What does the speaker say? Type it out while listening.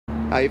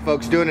How you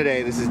folks doing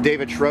today? This is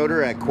David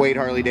Schroeder at Quaid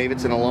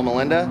Harley-Davidson in Loma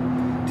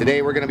Linda.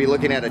 Today we're going to be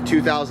looking at a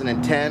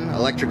 2010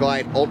 Electra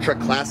Glide Ultra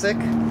Classic.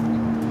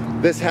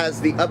 This has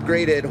the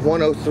upgraded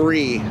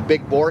 103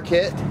 big bore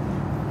kit.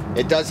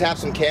 It does have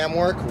some cam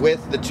work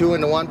with the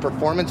 2-in-1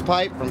 performance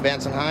pipe from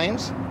Vance &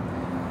 Hines.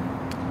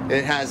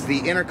 It has the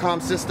intercom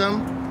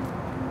system,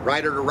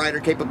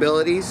 rider-to-rider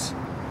capabilities.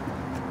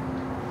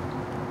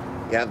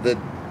 You have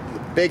the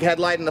big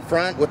headlight in the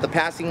front with the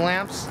passing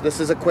lamps. This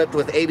is equipped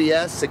with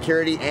ABS,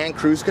 security, and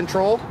cruise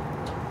control.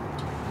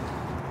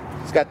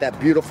 It's got that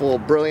beautiful,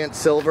 brilliant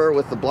silver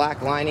with the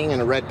black lining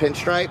and a red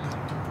pinstripe.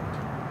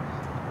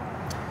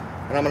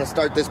 And I'm going to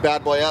start this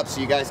bad boy up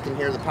so you guys can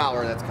hear the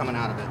power that's coming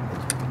out of it.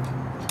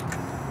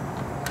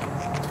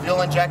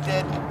 Fuel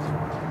injected.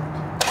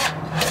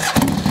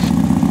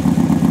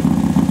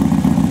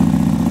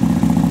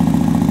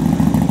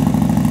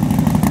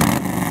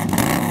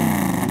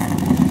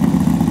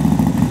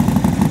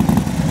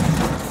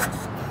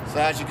 So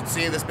as you can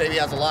see, this baby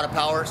has a lot of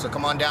power, so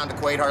come on down to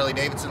Quaid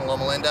Harley-Davidson in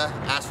Loma Linda,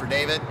 ask for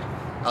David,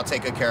 I'll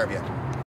take good care of you.